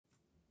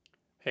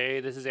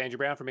Hey, this is Andrew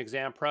Brown from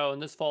Exam Pro, and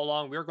this fall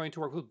long we are going to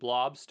work with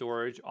Blob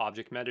storage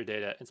object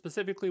metadata, and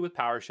specifically with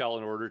PowerShell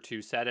in order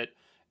to set it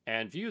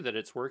and view that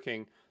it's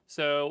working.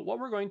 So what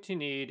we're going to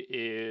need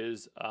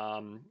is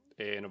an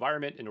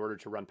environment in order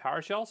to run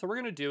PowerShell. So we're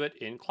going to do it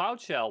in Cloud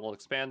Shell. We'll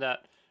expand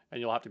that,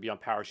 and you'll have to be on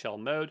PowerShell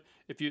mode.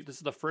 If this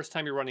is the first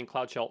time you're running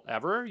Cloud Shell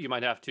ever, you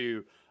might have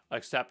to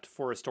accept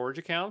for a storage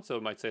account. So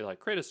it might say like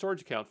create a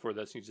storage account for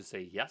this, and you just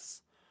say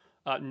yes.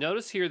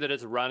 Notice here that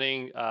it's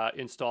running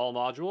install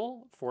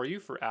module for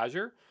you for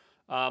Azure.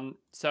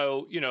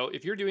 So,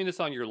 if you're doing this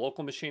on your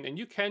local machine, and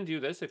you can do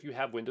this if you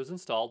have Windows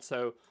installed.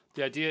 So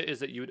the idea is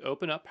that you would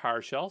open up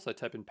PowerShell. So I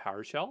type in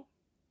PowerShell.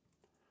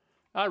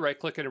 Right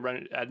click it and run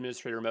it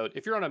administrator mode.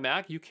 If you're on a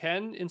Mac, you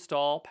can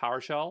install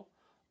PowerShell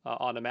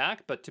on a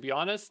Mac. But to be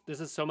honest, this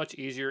is so much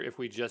easier if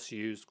we just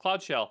use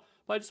Cloud Shell.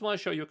 But I just want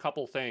to show you a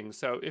couple things.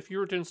 So if you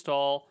were to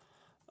install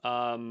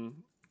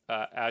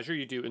Azure,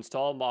 you do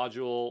install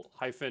module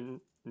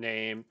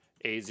 -name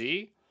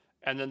AZ,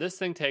 and then this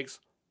thing takes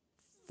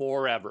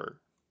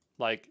forever.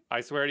 Like, I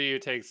swear to you,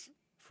 it takes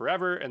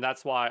forever, and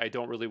that's why I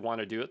don't really want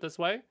to do it this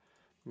way.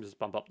 Let me just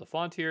bump up the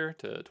font here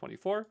to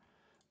 24.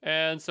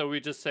 And so we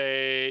just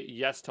say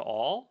yes to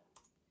all,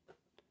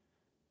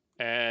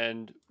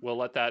 and we'll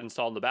let that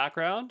install in the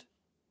background.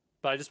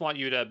 But I just want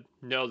you to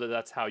know that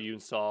that's how you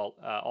install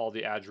all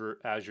the Azure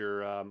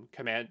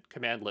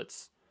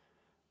commandlets,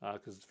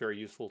 because it's very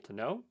useful to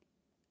know.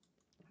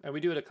 And we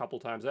do it a couple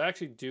times. I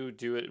actually do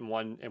it in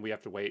one, and we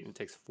have to wait, and it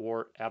takes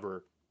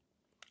forever.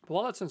 But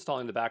while that's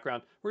installing in the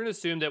background, we're going to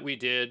assume that we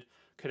did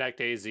connect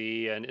AZ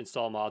and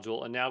install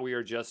module, and now we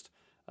are just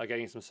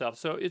getting some stuff.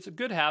 So it's a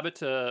good habit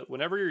to,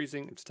 whenever you're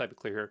using, just type it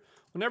clear here,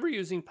 whenever you're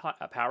using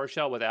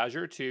PowerShell with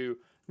Azure, to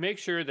make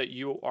sure that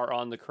you are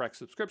on the correct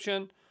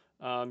subscription,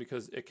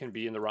 because it can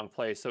be in the wrong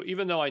place. So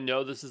even though I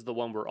know this is the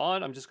one we're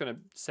on, I'm just going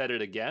to set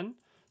it again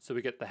so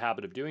we get the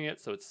habit of doing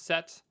it. So it's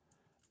set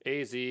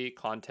AZ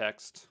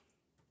context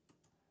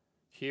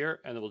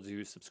here, and then we'll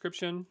do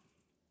subscription,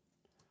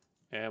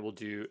 and we'll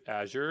do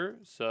Azure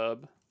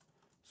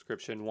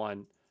subscription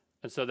 1.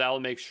 And so that will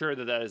make sure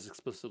that that is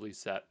explicitly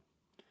set.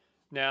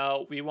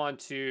 Now we want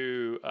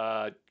to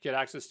get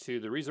access to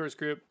the resource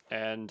group,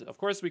 and of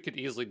course we could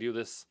easily do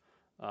this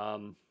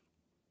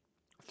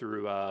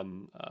through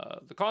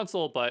the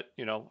console, but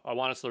I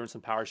want us to learn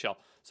some PowerShell.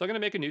 So I'm going to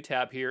make a new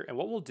tab here, and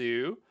what we'll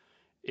do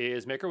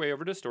is make our way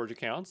over to storage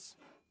accounts,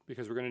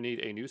 because we're going to need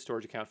a new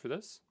storage account for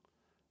this.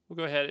 We'll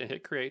go ahead and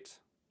hit create.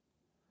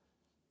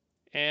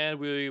 And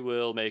we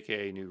will make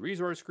a new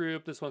resource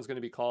group. This one's going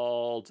to be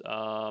called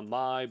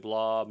my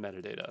blob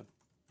metadata.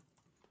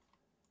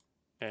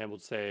 And we'll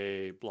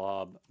say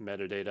blob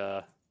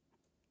metadata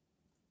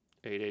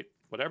 88,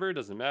 whatever,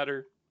 doesn't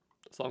matter.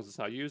 As long as it's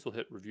not used, we'll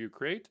hit review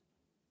create.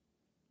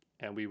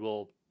 And we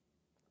will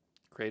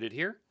create it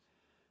here.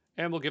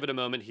 And we'll give it a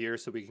moment here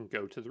so we can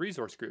go to the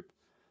resource group.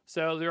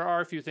 So there are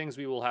a few things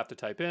we will have to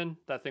type in.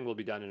 That thing will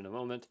be done in a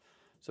moment.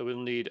 So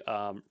we'll need,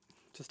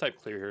 just type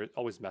clear here. It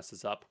always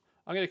messes up.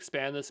 I'm going to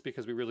expand this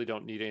because we really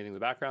don't need anything in the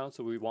background.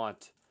 So we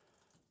want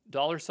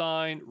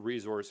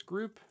 $resource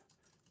group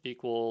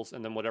equals,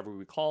 and then whatever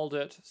we called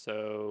it.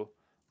 So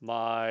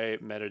my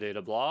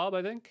metadata blob,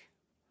 I think,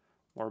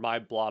 or my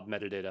blob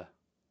metadata.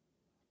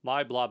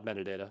 My blob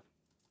metadata.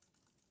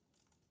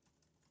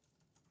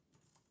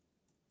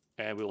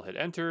 And we'll hit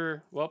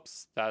enter.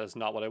 Whoops, that is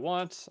not what I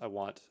want. I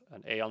want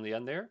an A on the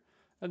end there.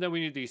 And then we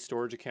need the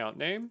storage account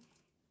name.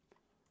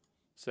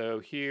 So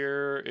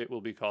here it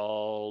will be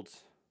called,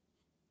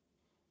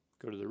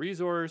 go to the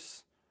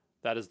resource.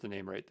 That is the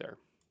name right there.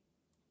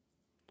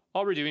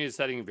 All we're doing is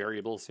setting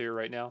variables here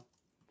right now.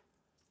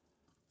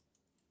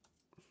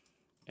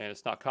 And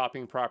it's not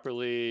copying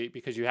properly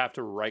because you have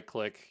to right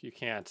click. You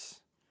can't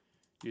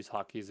use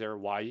hotkeys there.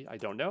 Why? I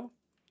don't know.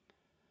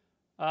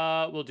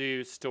 We'll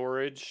do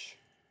storage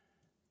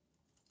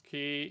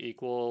key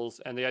equals,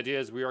 and the idea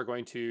is we are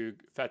going to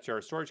fetch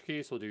our storage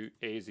key. So we'll do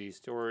AZ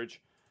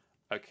storage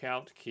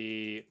account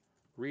key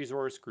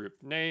resource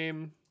group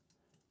name,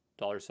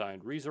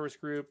 $resource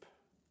group,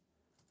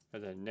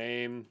 and then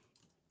name,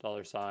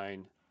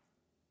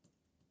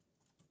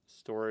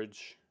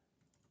 $storage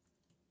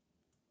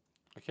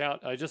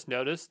account. I just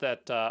noticed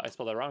that I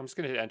spelled that wrong. I'm just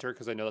going to hit enter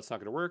because I know that's not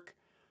going to work.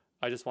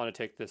 I just want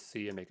to take this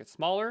C and make it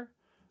smaller.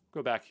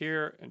 Go back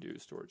here and do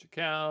storage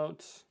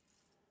account.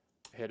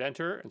 Hit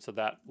enter, and so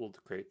that will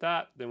create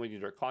that. Then we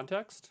need our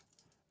context,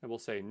 and we'll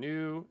say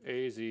new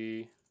AZ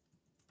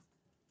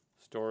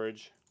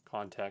storage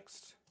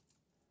context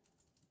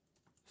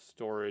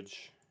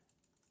storage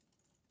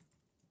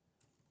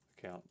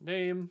account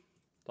name,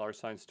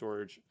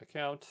 $storage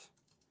account,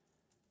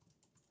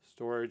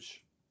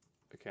 storage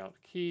account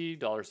key,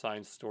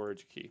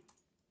 $storage key.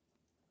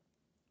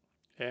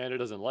 And it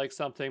doesn't like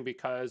something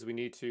because we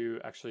need to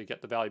actually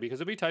get the value,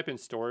 because if we type in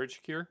storage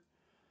here,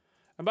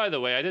 and by the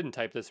way, I didn't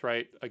type this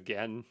right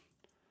again,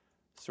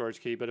 storage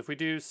key, but if we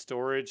do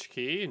storage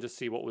key and just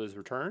see what was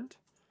returned,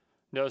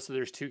 notice that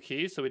there's two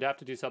keys, so we'd have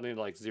to do something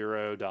like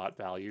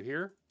 0.value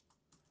here.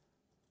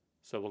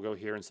 So we'll go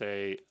here and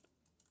say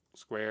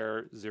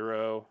square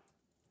 0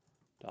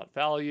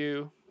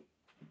 .value.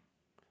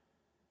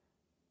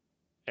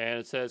 And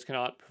it says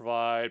cannot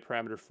provide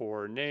parameter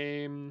for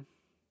name.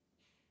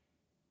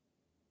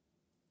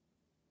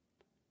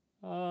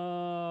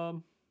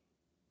 Oh,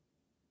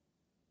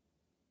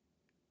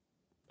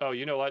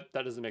 you know what?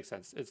 That doesn't make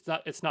sense.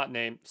 It's not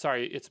name.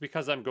 Sorry, it's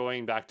because I'm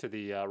going back to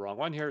the wrong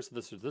one here. So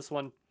this is this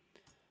one.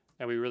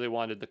 And we really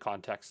wanted the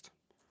context.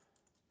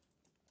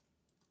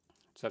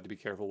 Just have to be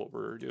careful what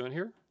we're doing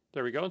here.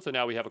 There we go. And so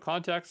now we have a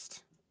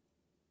context.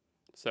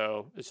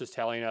 So it's just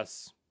telling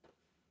us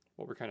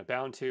what we're kind of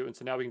bound to. And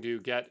so now we can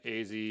do get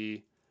AZ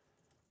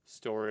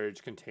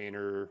storage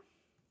container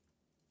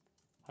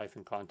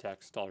hyphen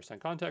context, $sign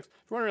context.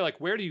 If you're wondering, like,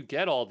 where do you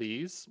get all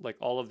these, like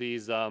all of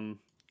these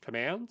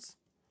commands?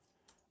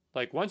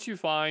 Like once you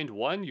find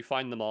one, you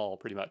find them all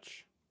pretty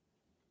much.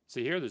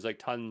 See here, there's like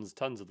tons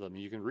of them.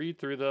 You can read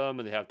through them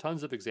and they have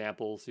tons of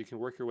examples. So you can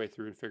work your way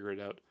through and figure it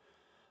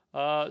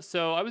out.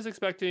 So I was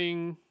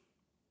expecting,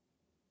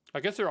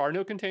 I guess there are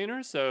no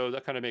containers, so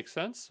that kind of makes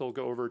sense. So we'll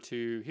go over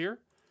to here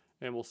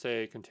and we'll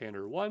say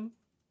container 1.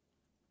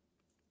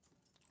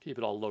 Keep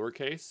it all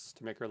lowercase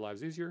to make our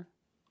lives easier.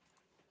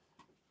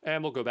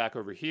 And we'll go back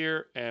over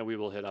here and we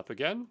will hit up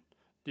again.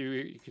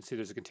 You can see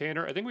there's a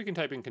container. I think we can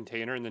type in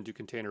container and then do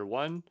container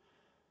 1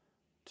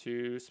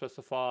 to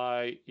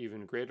specify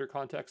even greater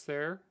context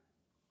there.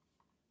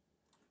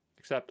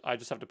 Except I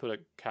just have to put a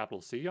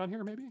capital C on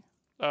here maybe.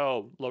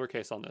 Oh,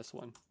 lowercase on this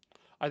one.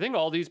 I think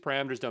all these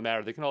parameters don't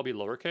matter. They can all be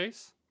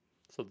lowercase.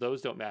 So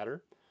those don't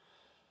matter.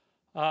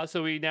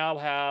 So we now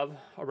have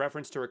a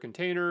reference to our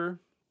container.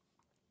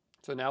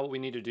 So now what we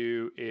need to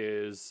do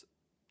is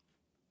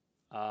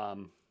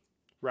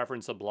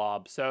reference a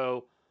blob.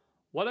 So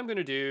what I'm going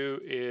to do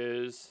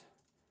is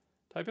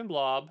type in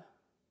blob.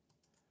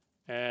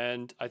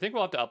 And I think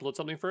we'll have to upload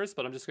something first,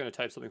 but I'm just going to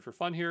type something for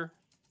fun here.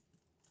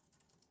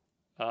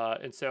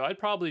 And so I'd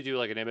probably do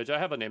like an image. I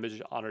have an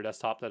image on our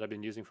desktop that I've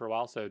been using for a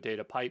while. So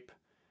data pipe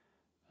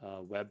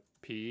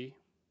webp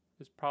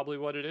is probably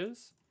what it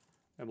is.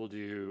 And we'll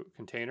do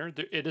container.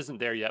 It isn't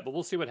there yet, but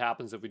we'll see what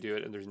happens if we do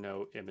it and there's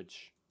no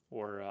image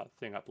or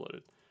thing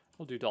uploaded.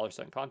 We'll do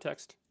 $sign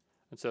context.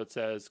 And so it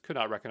says, could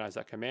not recognize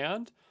that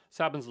command. This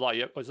happens a lot.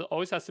 It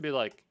always has to be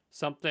like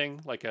something,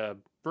 like a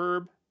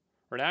verb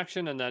or an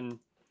action, and then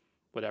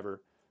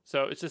whatever.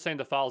 So it's just saying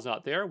the file's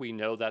not there. We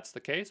know that's the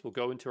case. We'll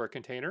go into our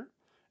container,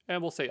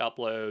 and we'll say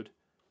upload.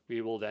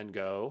 We will then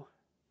go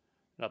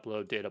and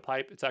upload data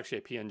pipe. It's actually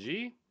a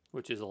PNG,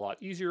 which is a lot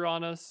easier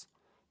on us.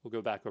 We'll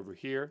go back over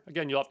here.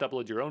 Again, you'll have to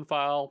upload your own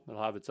file.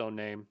 It'll have its own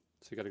name,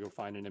 so you got to go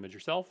find an image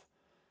yourself.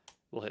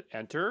 We'll hit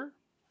enter.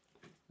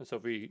 And so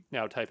if we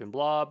now type in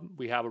blob,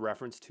 we have a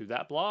reference to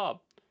that blob.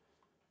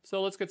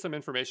 So let's get some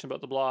information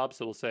about the blob.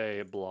 So we'll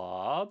say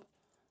blob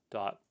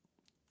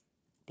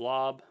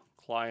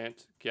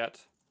client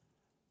get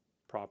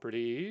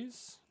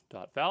properties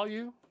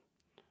 .value.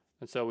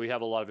 And so we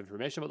have a lot of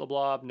information about the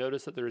blob.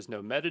 Notice that there is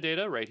no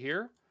metadata right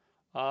here.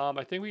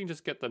 I think we can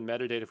just get the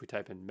metadata if we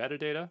type in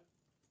metadata.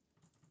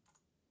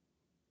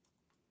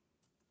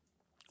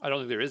 I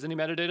don't think there is any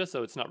metadata,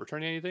 so it's not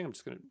returning anything. I'm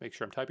just going to make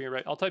sure I'm typing it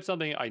right. I'll type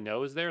something I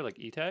know is there, like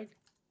etag.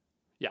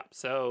 Yeah,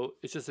 so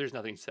it's just there's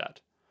nothing set.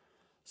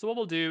 So what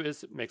we'll do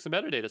is make some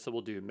metadata. So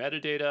we'll do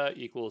metadata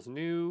equals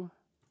new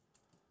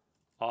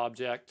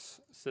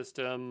object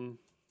system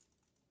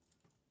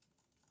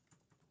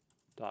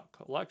dot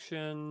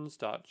collections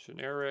dot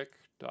generic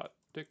dot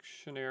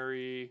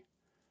dictionary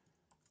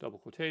double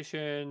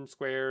quotation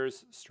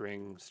squares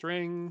string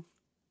string.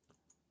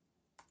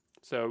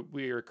 So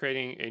we are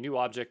creating a new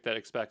object that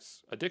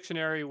expects a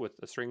dictionary with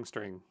a string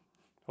string.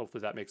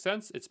 Hopefully that makes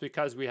sense. It's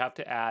because we have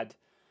to add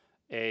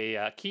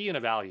a key and a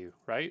value,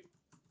 right?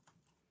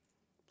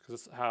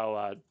 Because that's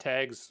how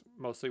tags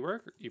mostly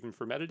work, even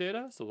for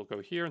metadata. So we'll go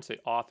here and say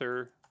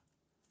author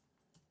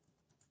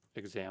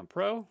exam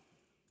pro.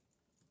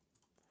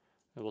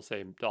 And we'll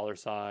say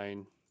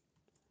 $sign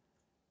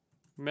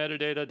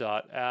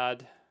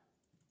metadata.add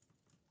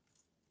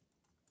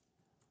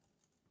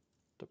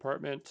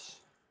department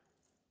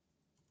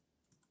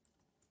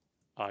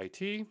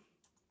IT, and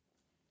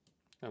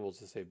we'll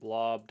just say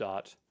blob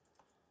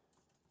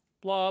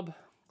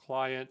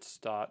client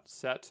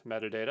set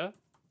metadata,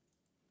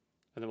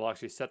 and then we'll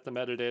actually set the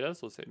metadata.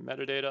 So let's say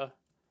metadata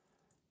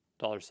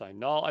 $sign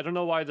null. I don't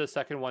know why the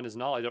second one is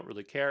null. I don't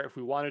really care. If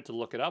we wanted to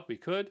look it up, we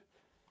could.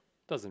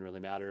 Doesn't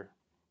really matter,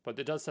 but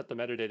it does set the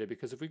metadata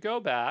because if we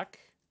go back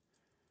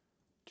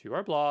to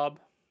our blob,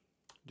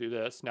 do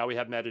this, now we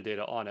have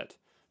metadata on it.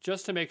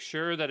 Just to make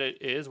sure that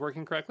it is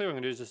working correctly, what I'm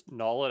going to do is just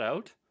null it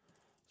out.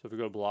 So if we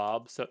go to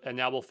blob, and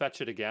now we'll fetch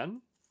it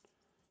again,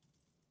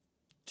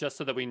 just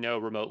so that we know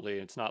remotely.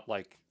 It's not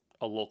like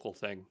a local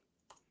thing.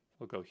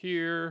 We'll go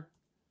here.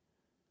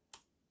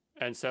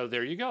 And so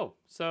there you go.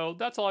 So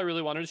that's all I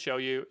really wanted to show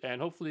you.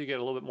 And hopefully you get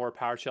a little bit more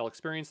PowerShell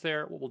experience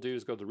there. What we'll do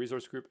is go to the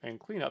resource group and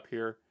clean up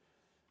here.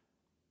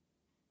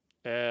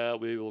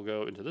 We will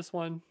go into this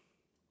one.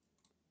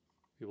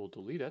 We will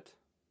delete it.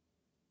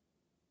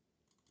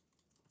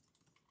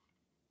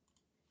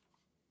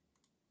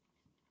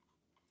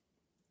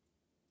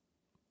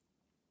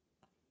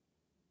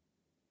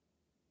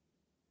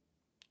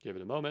 Give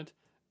it a moment,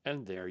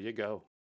 and there you go.